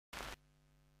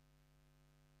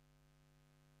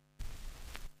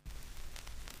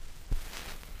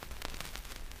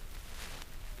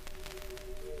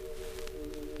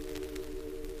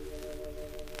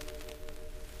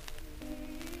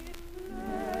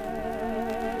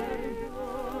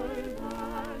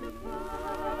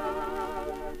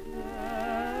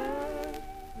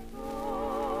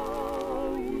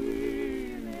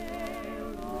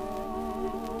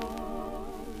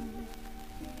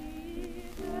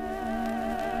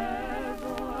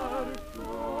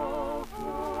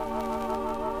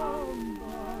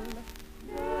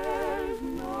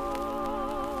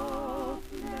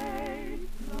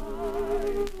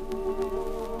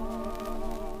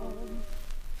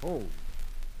Homes.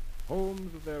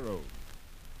 Homes of their own.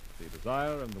 The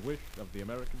desire and the wish of the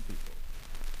American people.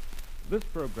 This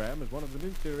program is one of the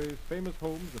new series, Famous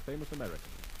Homes of Famous Americans,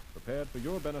 prepared for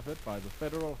your benefit by the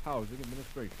Federal Housing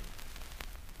Administration.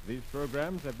 These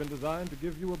programs have been designed to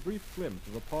give you a brief glimpse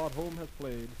of the part home has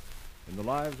played in the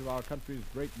lives of our country's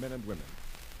great men and women,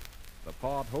 the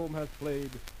part home has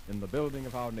played in the building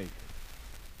of our nation.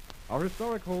 Our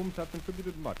historic homes have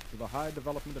contributed much to the high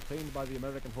development attained by the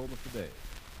American home of today.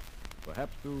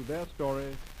 Perhaps through their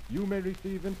story, you may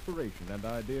receive inspiration and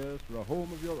ideas for a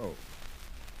home of your own,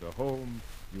 the home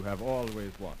you have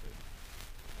always wanted.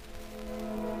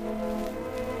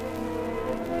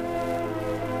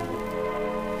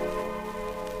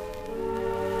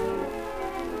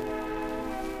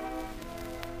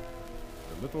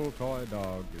 The little toy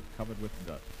dog is covered with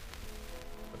dust,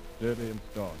 but sturdy and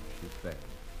staunch he stands.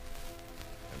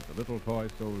 And the little toy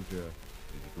soldier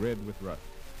is red with rust,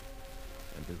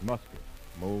 and his musket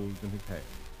molds in his hand.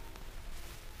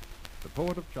 The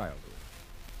poet of childhood,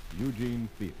 Eugene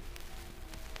Field.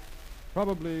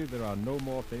 Probably there are no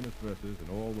more famous verses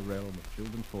in all the realm of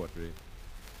children's poetry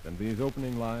than these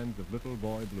opening lines of Little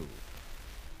Boy Blue.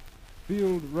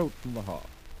 Field wrote from the heart,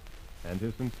 and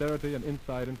his sincerity and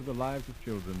insight into the lives of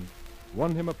children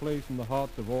won him a place in the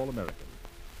hearts of all Americans.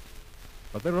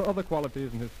 But there are other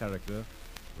qualities in his character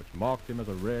which marked him as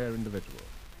a rare individual.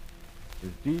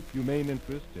 His deep, humane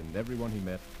interest in everyone he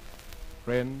met,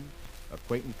 friends,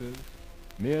 acquaintances,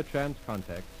 mere chance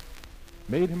contacts,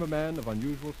 made him a man of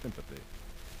unusual sympathy.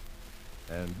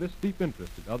 And this deep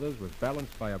interest in others was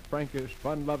balanced by a prankish,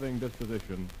 fun-loving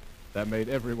disposition that made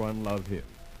everyone love him.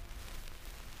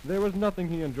 There was nothing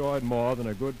he enjoyed more than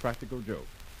a good practical joke,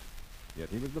 yet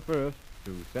he was the first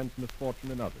to sense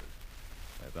misfortune in others,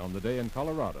 as on the day in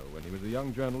Colorado when he was a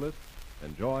young journalist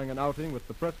enjoying an outing with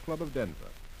the Press Club of Denver.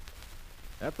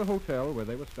 At the hotel where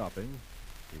they were stopping,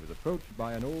 he was approached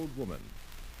by an old woman,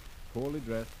 poorly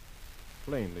dressed,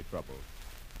 plainly troubled,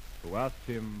 who asked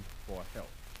him for help.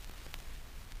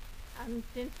 And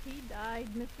since he died,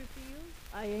 Mr. Field,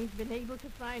 I ain't been able to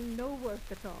find no work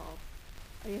at all.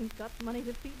 I ain't got money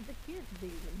to feed the kids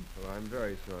even. Well, I'm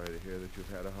very sorry to hear that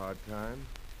you've had a hard time.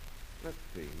 Let's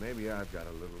see, maybe I've got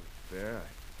a little spare.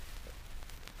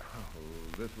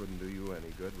 Oh, this wouldn't do you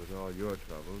any good with all your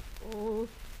troubles. Oh,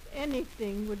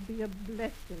 anything would be a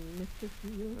blessing, Mr.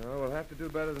 Field. Oh, we'll have to do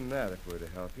better than that if we're to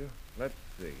help you. Let's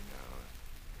see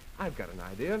now. I've got an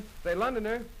idea. Say,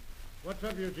 Londoner. What's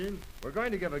up, Eugene? We're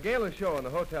going to give a gala show in the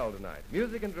hotel tonight.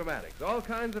 Music and dramatics, all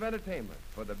kinds of entertainment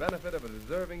for the benefit of a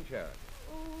deserving charity.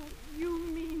 Oh, you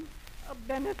mean a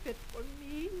benefit for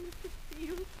me, Mr.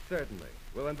 Field? Certainly.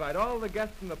 We'll invite all the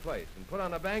guests in the place and put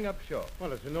on a bang-up show.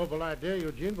 Well, it's a noble idea,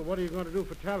 Eugene, but what are you going to do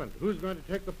for talent? Who's going to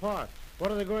take the parts?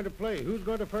 What are they going to play? Who's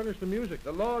going to furnish the music?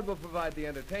 The Lord will provide the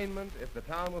entertainment if the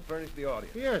town will furnish the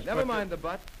audience. Yes, Never but mind the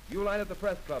but. You line up the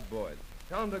press club boys.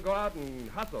 Tell them to go out and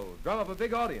hustle, drum up a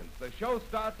big audience. The show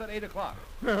starts at 8 o'clock.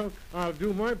 Well, I'll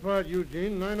do my part,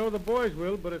 Eugene, and I know the boys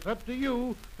will, but it's up to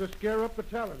you to scare up the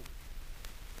talent.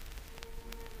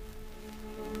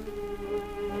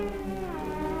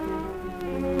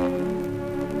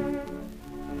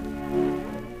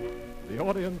 The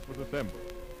audience was assembled.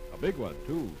 A big one,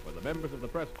 too, for the members of the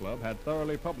press club had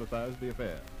thoroughly publicized the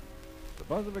affair. The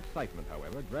buzz of excitement,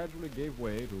 however, gradually gave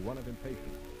way to one of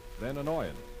impatience, then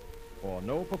annoyance, for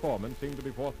no performance seemed to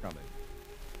be forthcoming.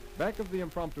 Back of the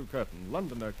impromptu curtain,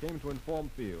 Londoner came to inform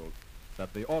Field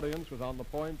that the audience was on the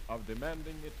point of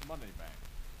demanding its money back.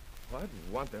 What?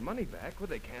 Want their money back? Well,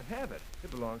 they can't have it.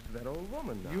 It belongs to that old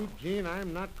woman now. Eugene,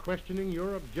 I'm not questioning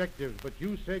your objectives, but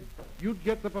you said you'd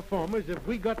get the performers if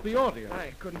we got the audience.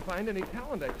 I couldn't find any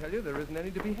talent, I tell you. There isn't any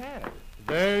to be had.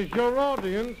 There's your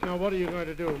audience. Now, what are you going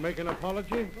to do? Make an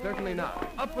apology? Certainly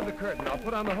not. Up with the curtain. I'll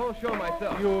put on the whole show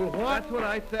myself. You'll what? That's what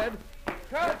I said.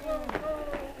 Curtain!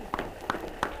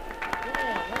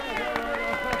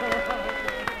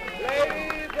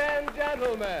 Ladies and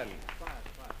gentlemen,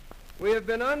 we have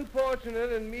been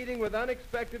unfortunate in meeting with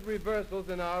unexpected reversals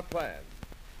in our plans.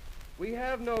 We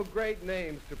have no great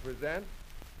names to present,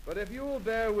 but if you will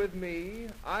bear with me,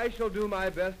 I shall do my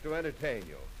best to entertain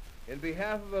you in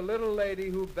behalf of a little lady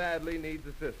who badly needs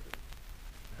assistance.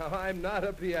 Now, I'm not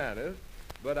a pianist,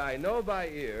 but I know by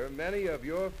ear many of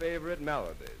your favorite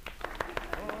melodies.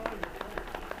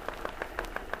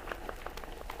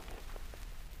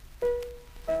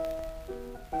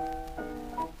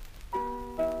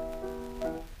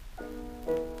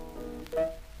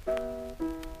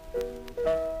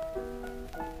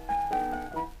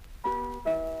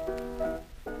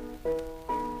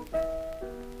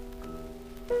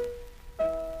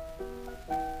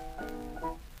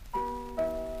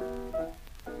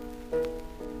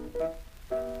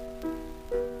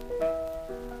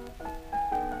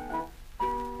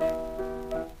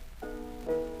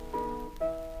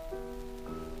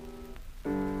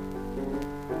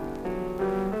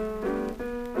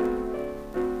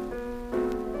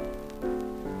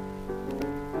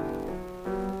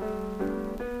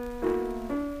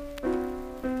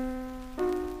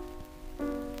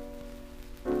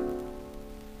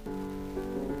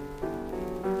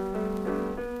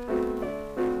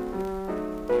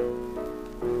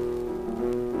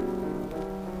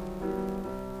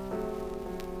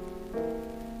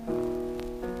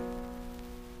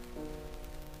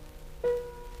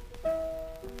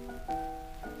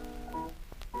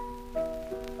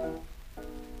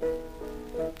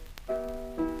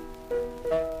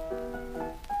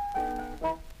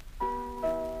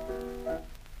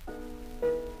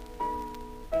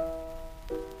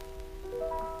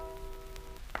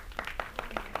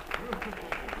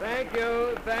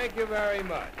 Thank you very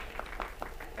much.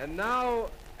 And now,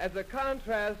 as a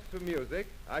contrast to music,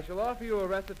 I shall offer you a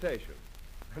recitation.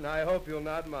 And I hope you'll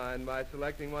not mind my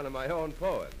selecting one of my own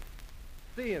poems,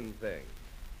 Seeing Things.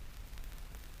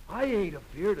 I ain't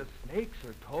afeard of snakes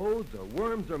or toads or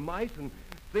worms or mice and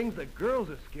things that girls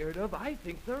are scared of. I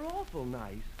think they're awful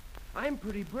nice. I'm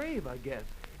pretty brave, I guess,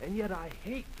 and yet I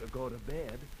hate to go to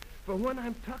bed. For when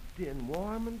I'm tucked in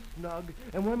warm and snug,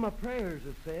 and when my prayers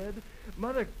are said,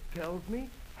 Mother tells me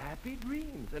happy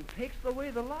dreams and takes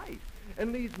away the light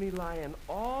and leaves me lying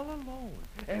all alone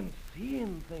and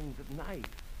seeing things at night.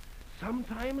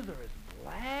 Sometimes they're as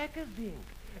black as ink,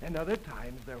 and other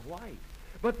times they're white.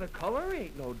 But the color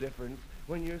ain't no difference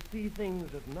when you see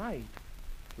things at night.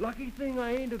 Lucky thing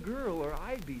I ain't a girl, or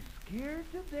I'd be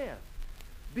scared to death.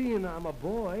 Being I'm a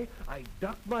boy, I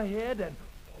duck my head and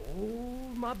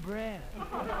hold my breath.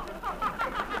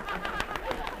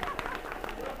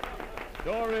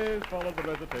 Stories followed the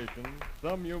recitation,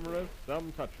 some humorous,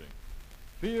 some touching.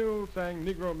 Field sang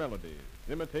Negro melodies,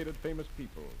 imitated famous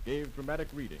people, gave dramatic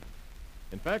readings.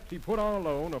 In fact, he put on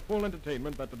alone a full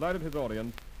entertainment that delighted his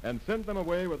audience and sent them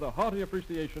away with a hearty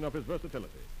appreciation of his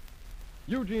versatility.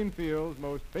 Eugene Field's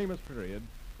most famous period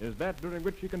is that during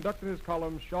which he conducted his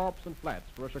columns Sharps and Flats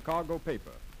for a Chicago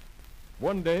paper.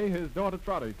 One day, his daughter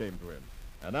Trotty came to him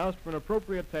and asked for an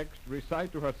appropriate text to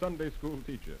recite to her Sunday school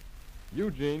teacher.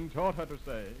 Eugene taught her to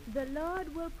say, "The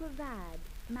Lord will provide,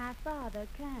 my father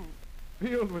can't."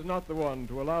 Field was not the one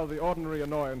to allow the ordinary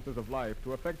annoyances of life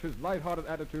to affect his light-hearted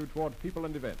attitude toward people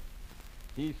and events.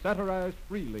 He satirized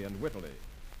freely and wittily.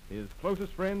 His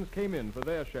closest friends came in for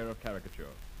their share of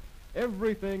caricature.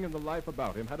 Everything in the life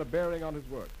about him had a bearing on his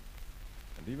work,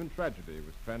 and even tragedy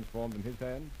was transformed in his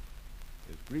hands.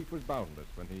 His grief was boundless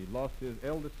when he lost his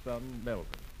eldest son, Melvin.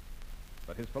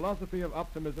 But his philosophy of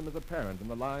optimism is apparent in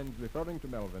the lines referring to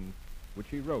Melvin, which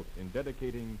he wrote in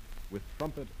dedicating With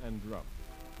Trumpet and Drum.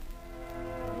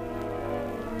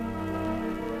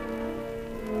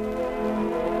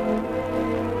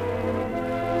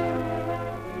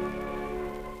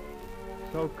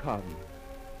 So come,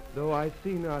 though I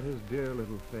see not his dear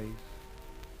little face,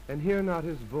 and hear not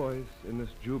his voice in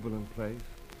this jubilant place,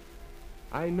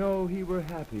 I know he were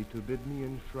happy to bid me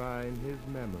enshrine his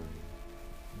memory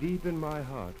deep in my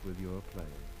heart with your play.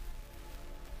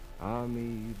 Ah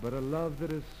me, but a love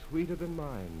that is sweeter than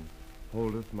mine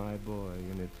holdeth my boy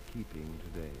in its keeping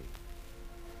today,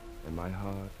 and my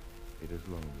heart, it is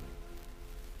lonely.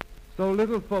 So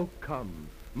little folk come,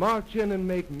 march in and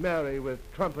make merry with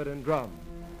trumpet and drum.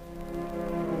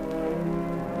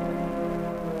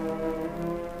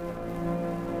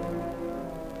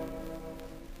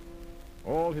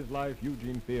 All his life,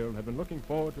 Eugene Field had been looking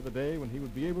forward to the day when he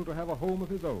would be able to have a home of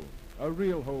his own, a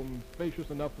real home spacious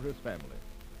enough for his family.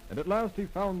 And at last he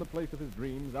found the place of his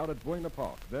dreams out at Buena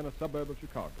Park, then a suburb of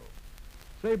Chicago.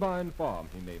 Sabine Farm,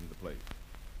 he named the place.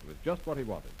 It was just what he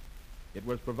wanted. It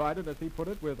was provided, as he put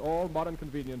it, with all modern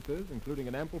conveniences, including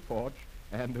an ample porch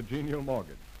and a genial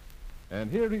mortgage.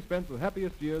 And here he spent the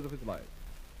happiest years of his life.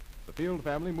 The Field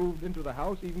family moved into the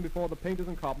house even before the painters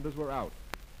and carpenters were out.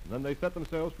 And then they set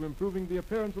themselves to improving the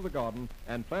appearance of the garden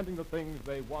and planting the things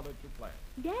they wanted to plant.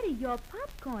 Daddy, your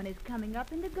popcorn is coming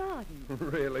up in the garden.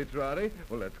 Really, Trotty?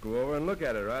 Well, let's go over and look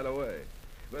at it right away.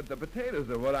 But the potatoes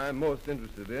are what I'm most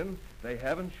interested in. They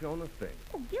haven't shown a thing.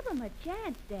 Oh, give them a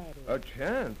chance, Daddy. A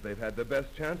chance? They've had the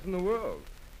best chance in the world.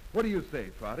 What do you say,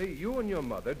 Trotty? You and your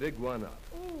mother dig one up.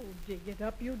 Oh, dig it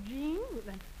up, Eugene?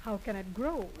 Then how can it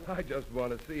grow? I just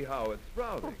want to see how it's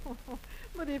sprouting.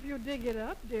 But if you dig it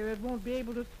up, dear, it won't be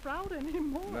able to sprout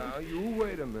anymore. Now, you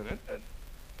wait a minute.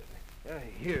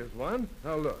 Here's one.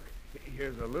 Now, look.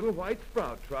 Here's a little white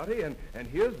sprout, Trotty, and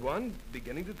here's one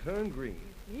beginning to turn green.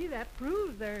 See, that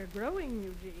proves they're growing,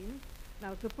 Eugene.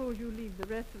 Now, suppose you leave the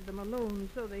rest of them alone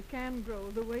so they can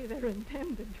grow the way they're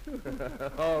intended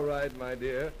to. All right, my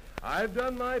dear. I've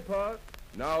done my part.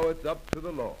 Now it's up to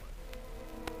the Lord.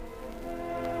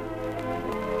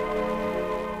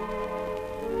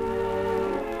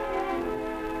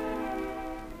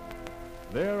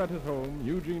 There at his home,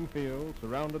 Eugene Field,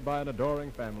 surrounded by an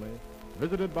adoring family,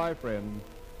 visited by friends,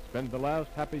 spent the last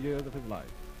happy years of his life.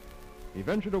 He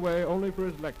ventured away only for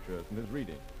his lectures and his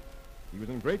reading. He was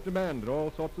in great demand at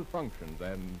all sorts of functions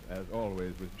and, as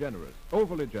always, was generous,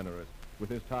 overly generous, with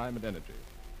his time and energy.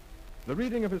 The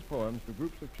reading of his poems to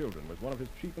groups of children was one of his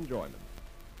chief enjoyments,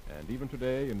 and even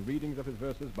today, in readings of his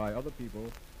verses by other people,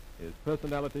 his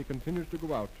personality continues to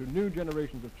go out to new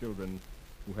generations of children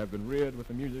who have been reared with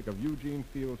the music of Eugene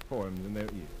Field's poems in their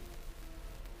ears.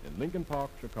 In Lincoln Park,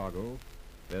 Chicago,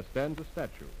 there stands a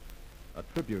statue, a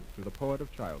tribute to the poet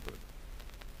of childhood.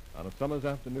 On a summer's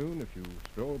afternoon, if you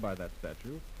stroll by that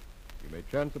statue, you may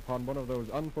chance upon one of those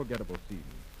unforgettable scenes.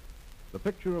 The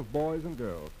picture of boys and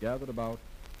girls gathered about,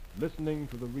 listening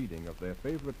to the reading of their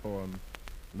favorite poem,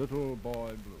 Little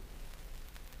Boy Blue.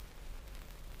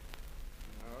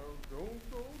 Now,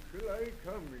 don't go till I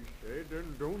come, he said,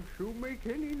 and don't you make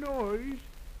any noise.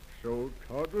 So,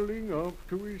 toddling off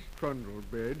to his trundle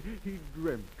bed, he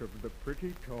dreamt of the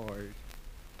pretty toys.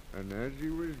 And as he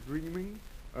was dreaming,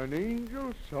 an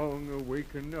angel song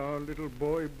awakened our little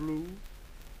boy Blue.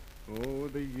 Oh,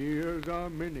 the years are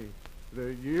many,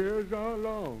 the years are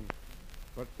long,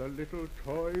 but the little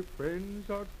toy friends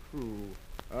are true.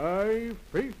 Aye,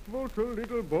 faithful to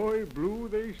little boy Blue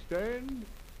they stand,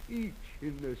 each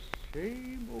in the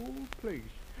same old place,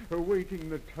 awaiting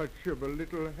the touch of a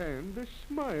little hand, the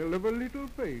smile of a little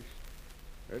face.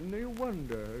 And they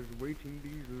wonder, as waiting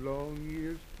these long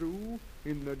years through,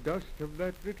 in the dust of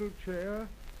that little chair,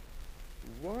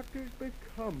 what has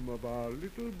become of our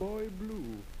little boy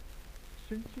Blue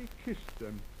since he kissed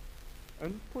them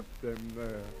and put them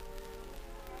there.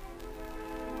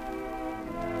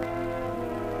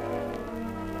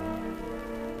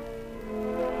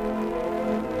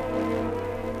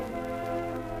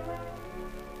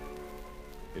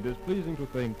 It is pleasing to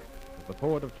think that the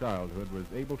poet of childhood was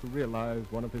able to realize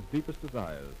one of his deepest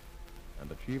desires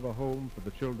and achieve a home for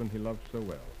the children he loved so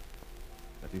well.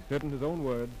 As he said in his own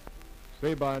words,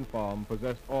 Sabine Farm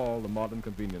possessed all the modern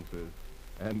conveniences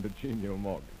and a genial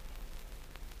mortgage.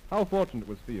 How fortunate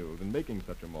was Field in making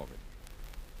such a mortgage.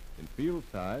 In Field's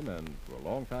time, and for a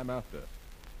long time after,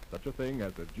 such a thing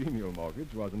as a genial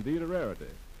mortgage was indeed a rarity,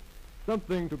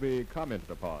 something to be commented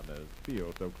upon, as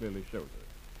Field so clearly shows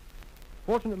us.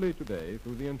 Fortunately today,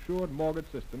 through the insured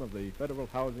mortgage system of the Federal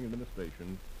Housing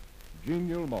Administration,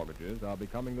 genial mortgages are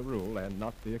becoming the rule and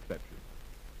not the exception.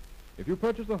 If you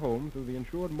purchase a home through the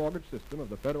insured mortgage system of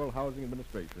the Federal Housing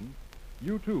Administration,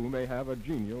 you too may have a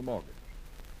genial mortgage.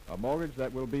 A mortgage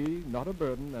that will be not a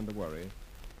burden and a worry,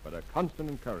 but a constant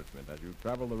encouragement as you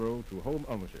travel the road to home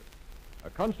ownership. A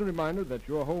constant reminder that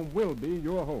your home will be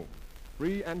your home,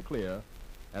 free and clear,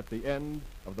 at the end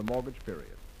of the mortgage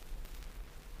period.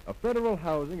 A Federal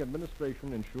Housing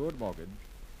Administration insured mortgage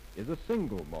is a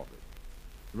single mortgage,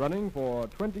 running for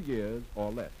 20 years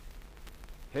or less,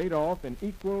 paid off in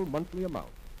equal monthly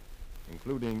amounts,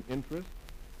 including interest,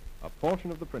 a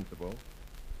portion of the principal,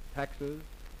 taxes,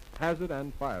 hazard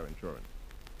and fire insurance.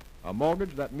 A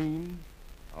mortgage that means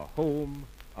a home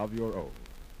of your own.